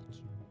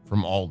grumbles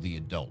from all the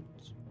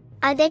adults.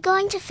 Are they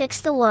going to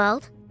fix the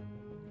world?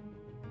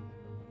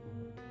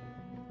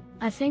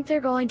 I think they're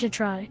going to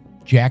try.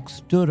 Jack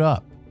stood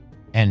up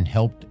and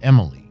helped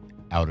Emily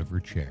out of her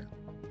chair.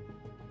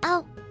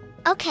 Oh,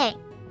 okay.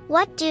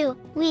 What do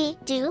we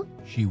do?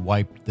 She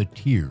wiped the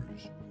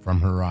tears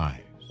from her eyes.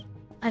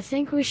 I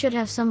think we should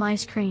have some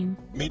ice cream.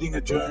 Meeting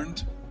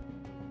adjourned.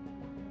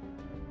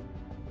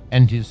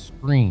 And his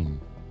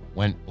screen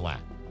went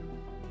black.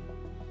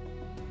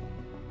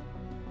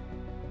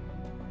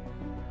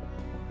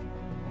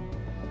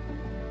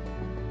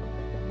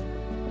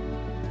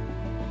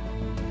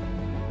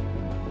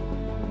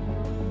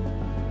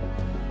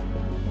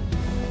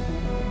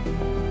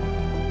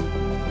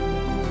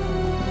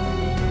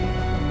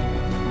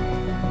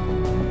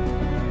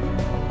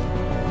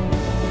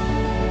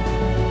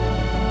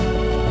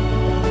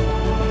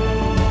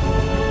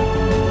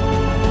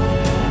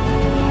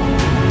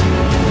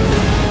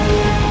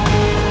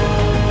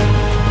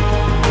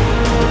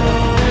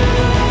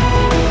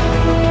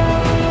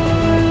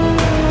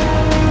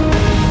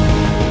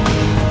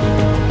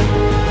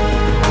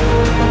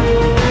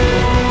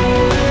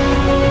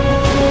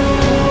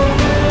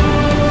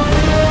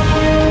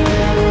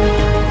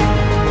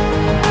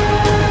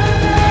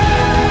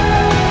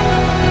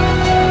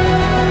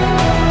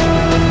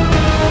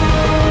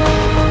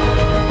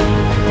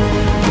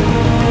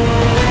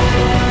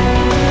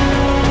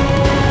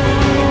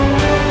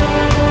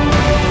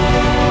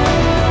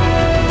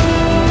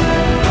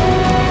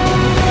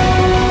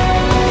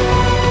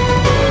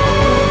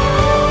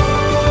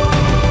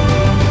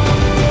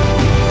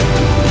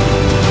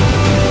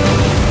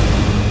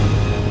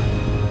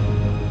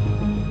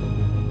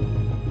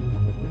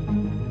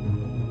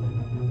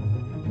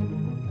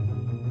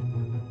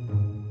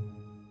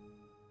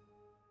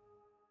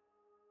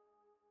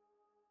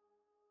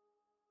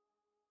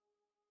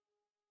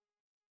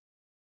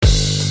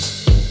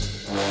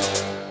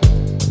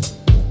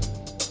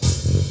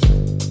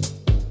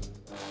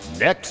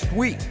 Next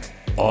week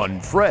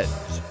on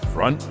Fred's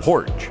Front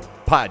Porch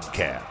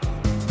Podcast.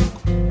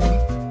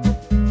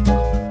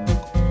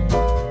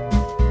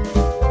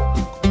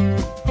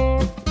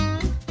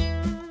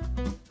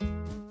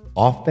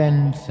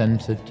 Offend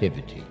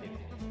sensitivity.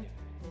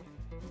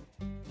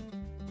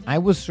 I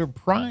was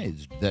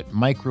surprised that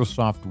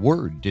Microsoft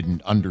Word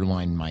didn't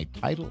underline my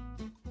title.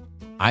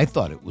 I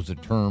thought it was a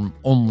term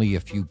only a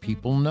few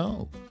people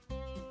know.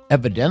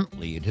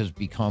 Evidently, it has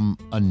become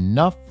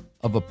enough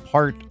of a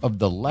part of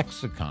the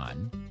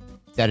lexicon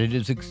that it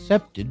is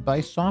accepted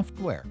by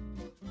software.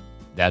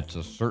 That's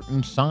a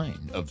certain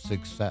sign of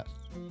success.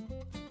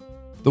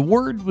 The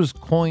word was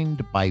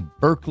coined by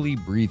Berkeley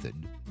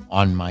Breathed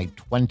on my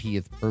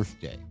 20th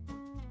birthday,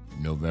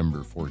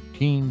 November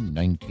 14,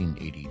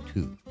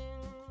 1982,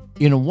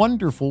 in a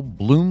wonderful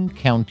Bloom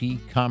County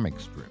comic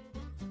strip.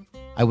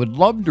 I would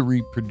love to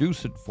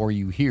reproduce it for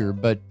you here,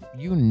 but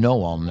you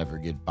know I'll never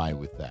get by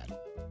with that.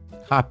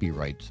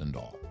 Copyrights and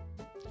all.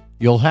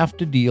 You'll have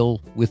to deal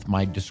with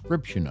my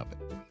description of it.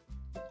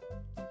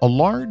 A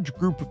large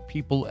group of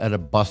people at a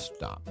bus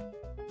stop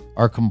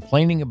are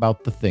complaining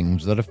about the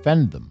things that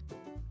offend them.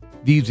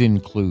 These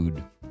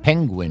include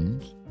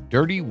penguins,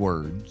 dirty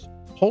words,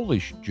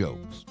 Polish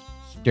jokes,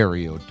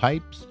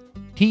 stereotypes,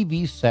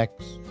 TV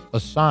sex, a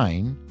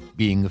sign,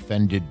 being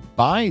offended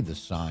by the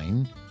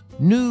sign,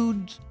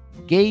 nudes,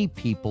 gay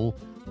people,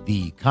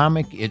 the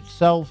comic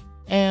itself,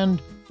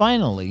 and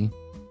finally,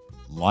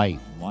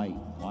 life.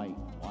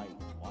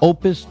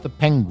 Opus the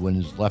penguin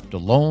is left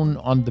alone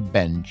on the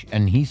bench,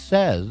 and he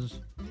says,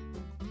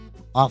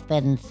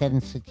 Offend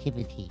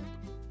sensitivity.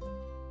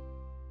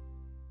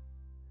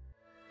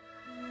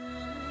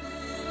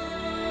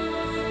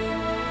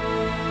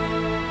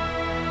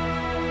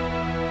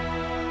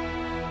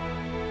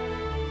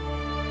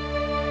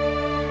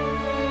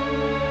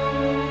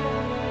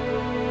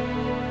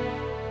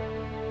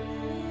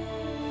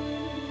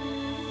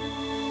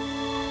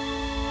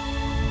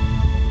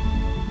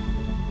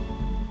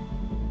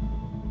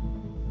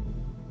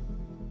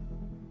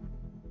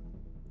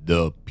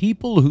 The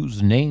people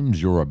whose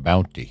names you're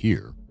about to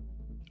hear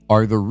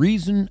are the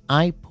reason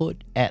I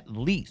put at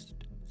least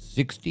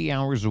 60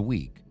 hours a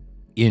week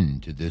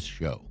into this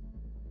show.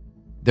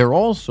 They're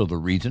also the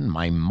reason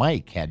my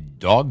mic had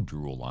dog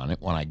drool on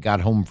it when I got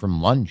home from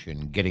lunch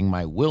and getting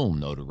my will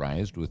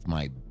notarized with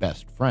my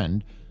best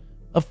friend,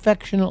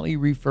 affectionately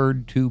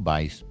referred to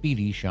by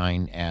Speedy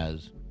Shine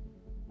as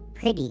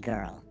Pretty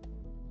Girl.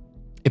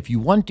 If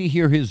you want to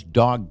hear his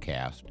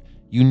dogcast,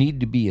 you need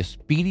to be a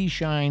Speedy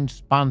Shine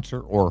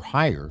sponsor or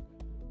higher,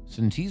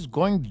 since he's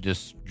going to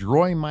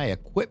destroy my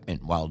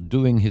equipment while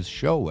doing his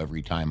show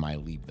every time I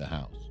leave the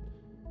house.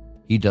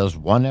 He does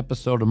one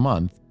episode a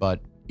month,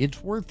 but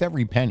it's worth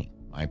every penny,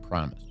 I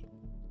promise.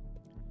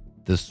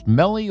 The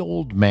smelly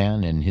old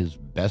man and his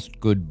best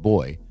good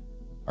boy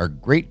are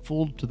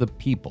grateful to the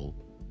people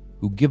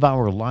who give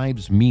our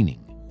lives meaning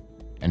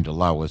and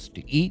allow us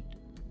to eat,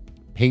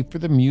 pay for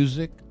the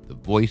music, the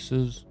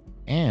voices,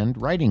 and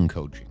writing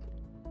coaching.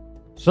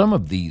 Some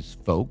of these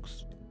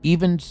folks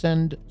even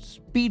send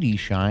Speedy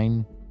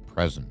Shine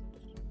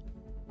presents.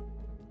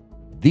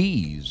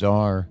 These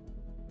are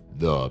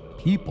the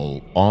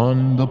people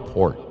on the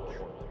porch.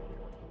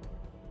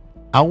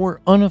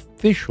 Our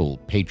unofficial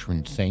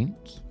patron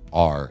saints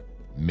are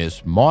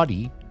Miss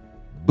Maudie,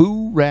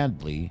 Boo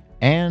Radley,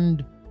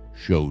 and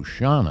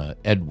Shoshana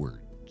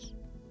Edwards.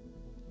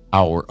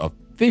 Our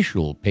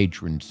official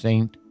patron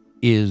saint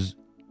is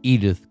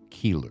Edith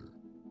Keeler.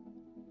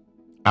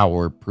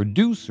 Our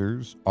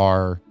producers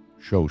are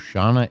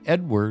Shoshana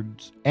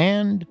Edwards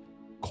and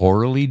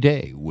Coralie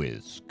Day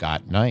with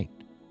Scott Knight.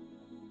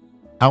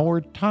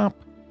 Our top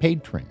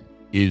patron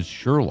is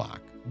Sherlock,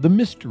 the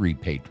mystery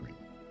patron.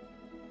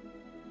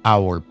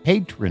 Our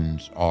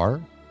patrons are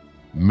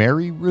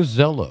Mary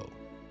Rosello,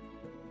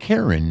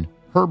 Karen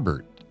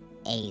Herbert,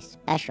 a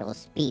special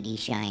Speedy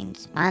Shine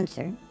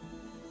sponsor,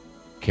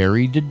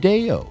 Carrie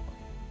DeDeo,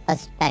 a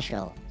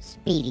special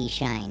Speedy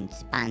Shine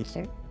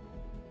sponsor,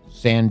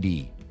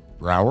 Sandy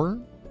Brower,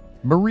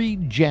 Marie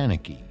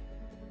Janicki,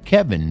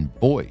 Kevin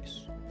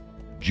Boyce,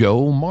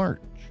 Joe March,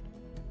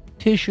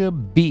 Tisha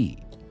B,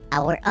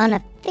 our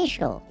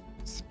unofficial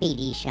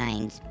Speedy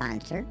Shine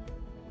sponsor,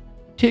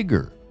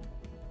 Tigger,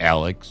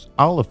 Alex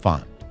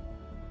Oliphant,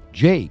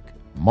 Jake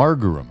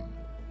Margaram,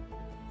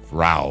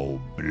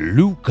 Frau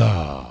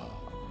Bluka,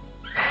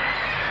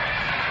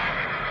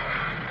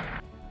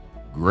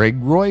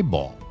 Greg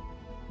Roybal,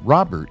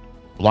 Robert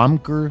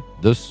Blomker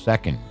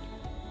II,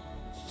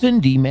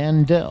 Cindy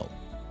Mandel,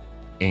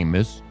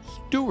 Amos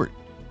Stewart,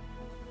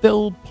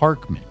 Phil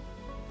Parkman,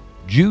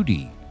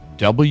 Judy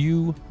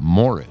W.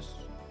 Morris,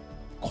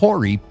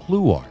 Corey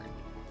Pluard,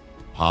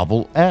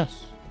 Pavel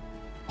S.,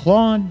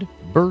 Claude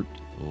Burt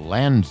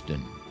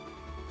Lansden,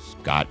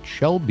 Scott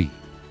Shelby,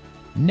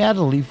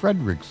 Natalie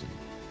Fredrickson,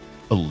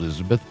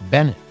 Elizabeth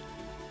Bennett,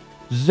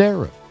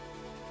 Zareth.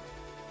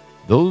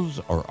 Those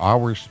are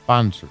our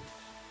sponsors.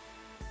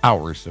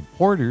 Our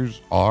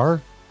supporters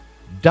are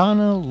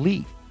Donna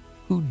Leaf,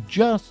 who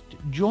just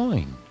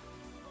joined.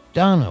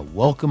 Donna,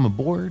 welcome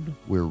aboard.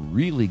 We're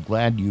really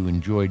glad you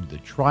enjoyed the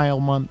trial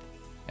month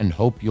and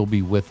hope you'll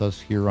be with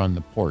us here on the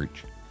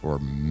porch for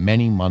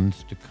many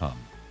months to come.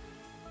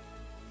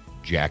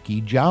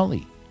 Jackie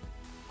Jolly,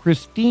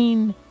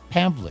 Christine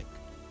Pavlik,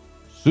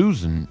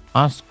 Susan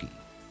Oski,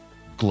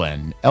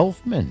 Glenn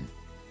Elfman,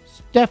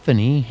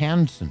 Stephanie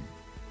Hansen,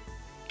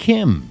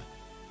 Kim,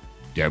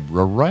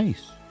 Deborah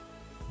Rice,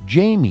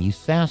 Jamie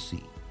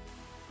Sassy,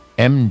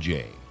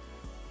 MJ,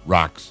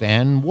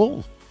 Roxanne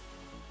Wolf,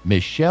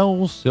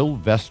 Michelle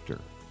Sylvester,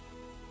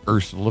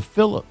 Ursula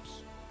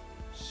Phillips,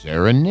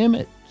 Sarah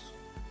Nimitz,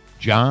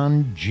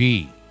 John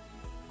G.,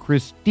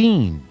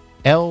 Christine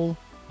L.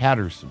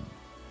 Patterson,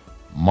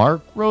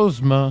 Mark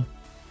Rosema,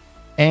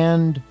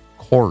 and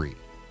Corey.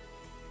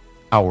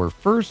 Our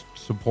first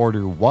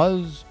supporter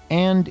was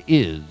and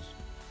is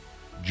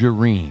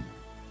Jareen.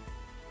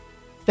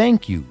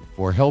 Thank you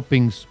for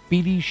helping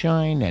Speedy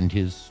Shine and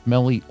his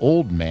smelly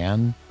old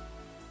man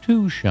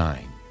to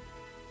shine.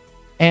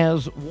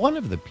 As one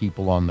of the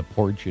people on the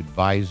porch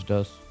advised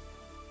us,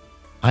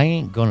 I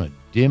ain't gonna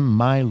dim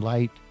my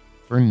light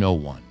for no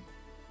one.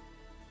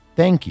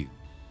 Thank you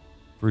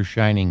for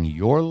shining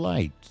your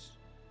lights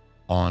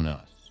on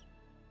us.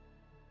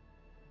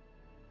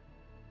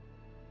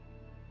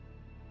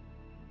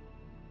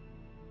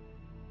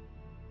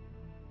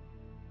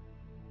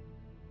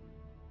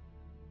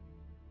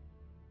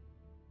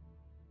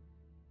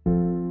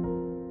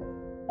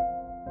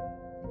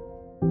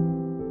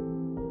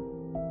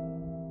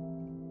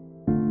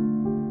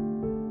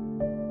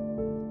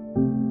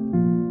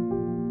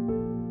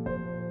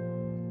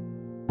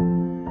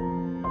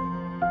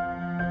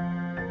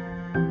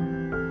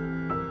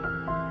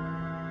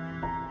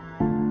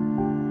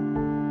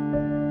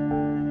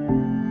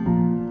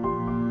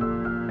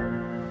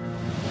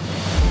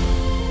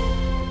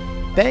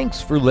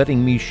 Thanks for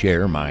letting me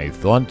share my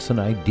thoughts and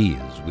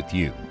ideas with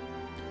you.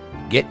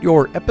 Get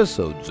your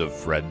episodes of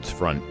Fred's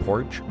Front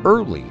Porch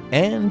early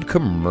and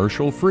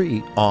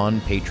commercial-free on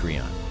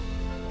Patreon.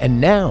 And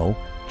now,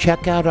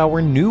 check out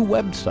our new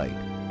website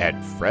at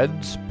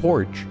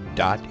fredsporch.com.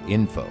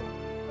 .info.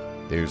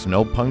 There's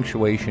no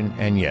punctuation,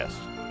 and yes,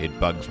 it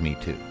bugs me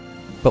too.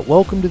 But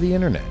welcome to the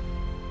internet.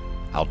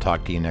 I'll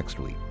talk to you next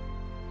week.